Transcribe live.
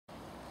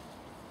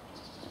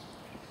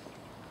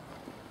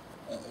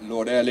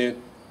Lord Airlie,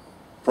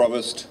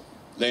 Provost,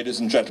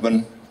 ladies and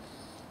gentlemen,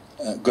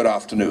 good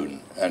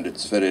afternoon, and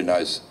it's very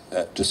nice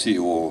to see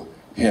you all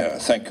here.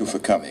 Thank you for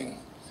coming.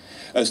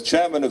 As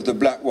chairman of the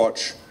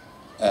Blackwatch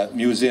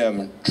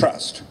Museum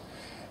Trust,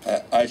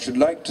 I should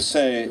like to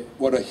say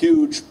what a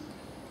huge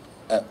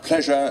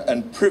pleasure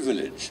and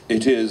privilege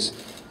it is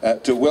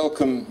to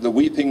welcome the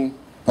weeping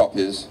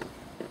Poppies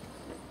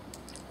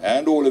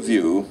and all of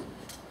you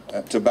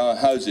to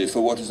Balhousie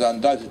for what is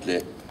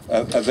undoubtedly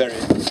a very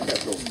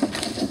special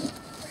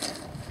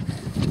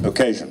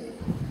occasion.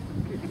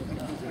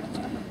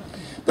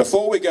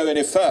 Before we go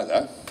any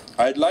further,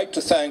 I'd like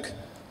to thank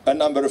a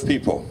number of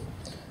people,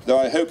 though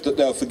I hope that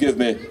they'll forgive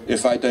me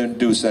if I don't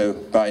do so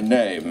by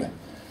name.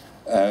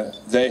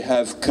 They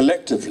have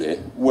collectively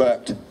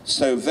worked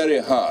so very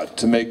hard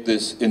to make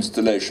this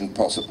installation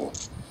possible.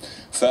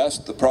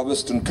 First, the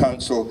Provost and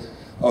Council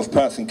of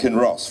Perth and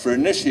Kinross for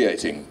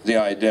initiating the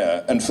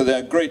idea and for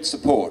their great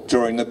support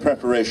during the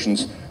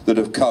preparations that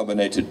have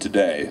culminated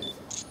today.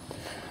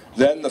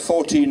 Then the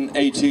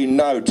 1418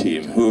 Now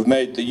team, who have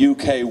made the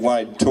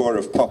UK-wide tour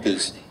of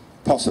Poppies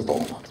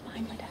possible.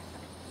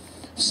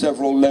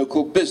 Several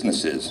local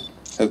businesses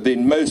have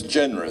been most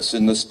generous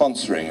in the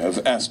sponsoring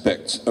of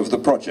aspects of the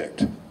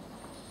project.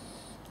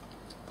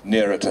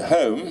 Nearer to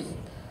home,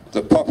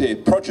 the Poppy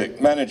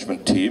project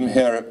management team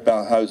here at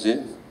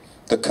Balhousie,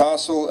 the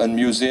castle and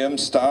museum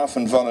staff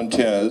and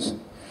volunteers,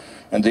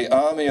 and the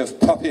army of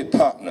Poppy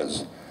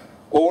partners,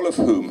 all of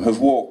whom have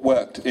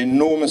worked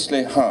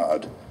enormously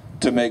hard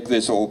to make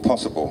this all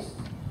possible.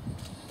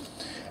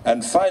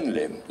 And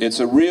finally, it's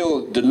a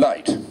real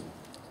delight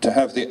to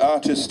have the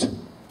artist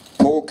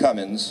Paul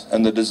Cummins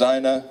and the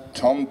designer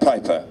Tom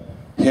Piper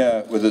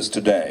here with us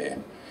today.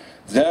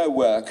 Their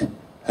work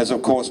has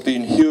of course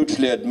been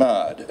hugely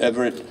admired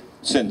ever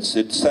since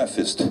it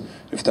surfaced,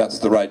 if that's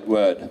the right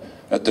word,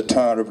 at the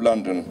Tower of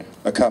London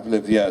a couple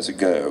of years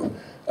ago.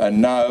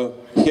 And now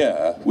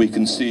here we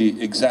can see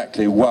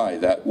exactly why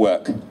that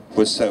work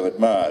was so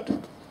admired.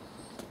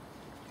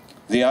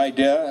 The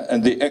idea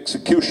and the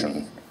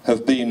execution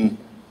have been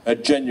a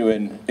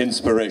genuine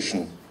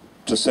inspiration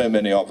to so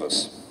many of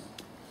us.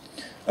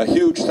 A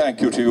huge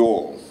thank you to you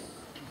all.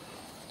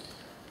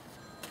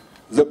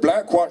 The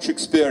Blackwatch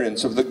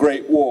experience of the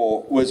Great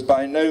War was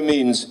by no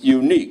means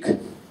unique,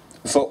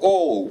 for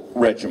all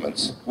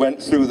regiments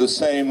went through the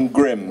same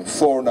grim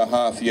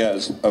 4.5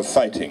 years of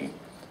fighting.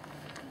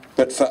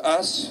 But for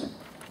us,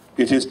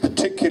 it is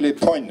particularly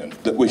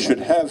poignant that we should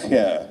have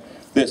here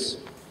this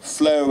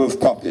flow of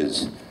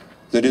poppies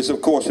that is,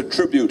 of course, a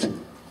tribute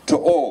to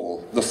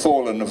all the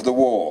fallen of the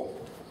war.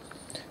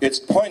 It's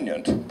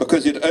poignant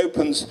because it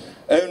opens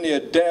only a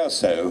day or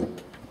so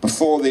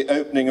before the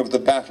opening of the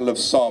Battle of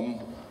Somme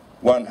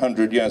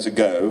 100 years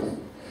ago,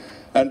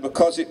 and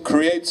because it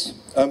creates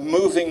a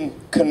moving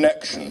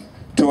connection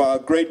to our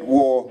Great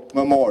War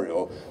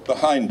Memorial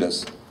behind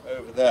us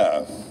over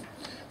there.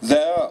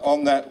 There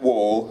on that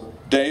wall,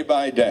 day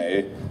by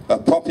day, a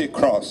poppy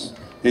cross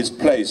is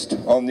placed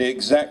on the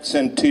exact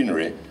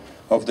centenary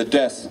of the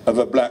death of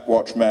a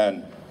Blackwatch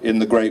man in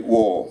the Great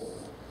War.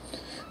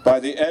 By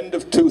the end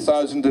of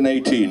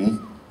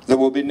 2018, there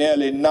will be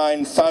nearly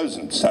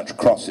 9,000 such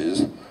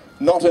crosses,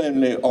 not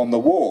only on the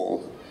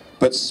wall,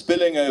 but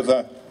spilling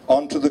over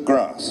onto the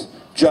grass,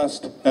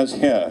 just as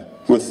here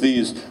with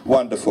these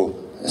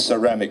wonderful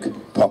ceramic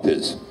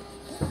poppies.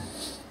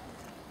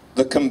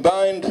 The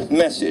combined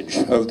message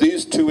of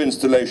these two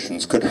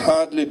installations could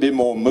hardly be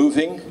more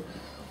moving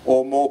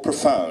or more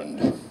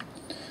profound.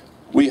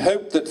 We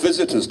hope that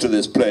visitors to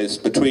this place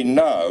between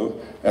now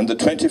and the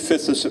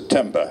 25th of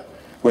September,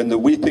 when the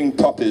weeping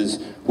poppies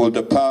will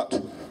depart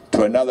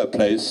to another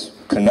place,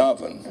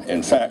 Carnarvon,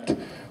 in fact,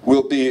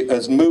 will be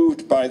as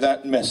moved by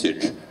that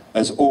message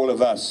as all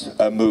of us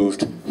are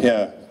moved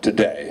here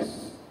today.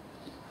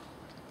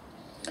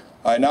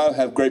 I now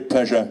have great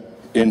pleasure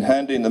in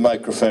handing the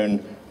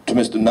microphone to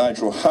Mr.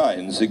 Nigel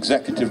Hines,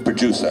 executive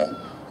producer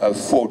of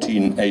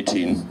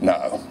 1418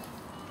 Now.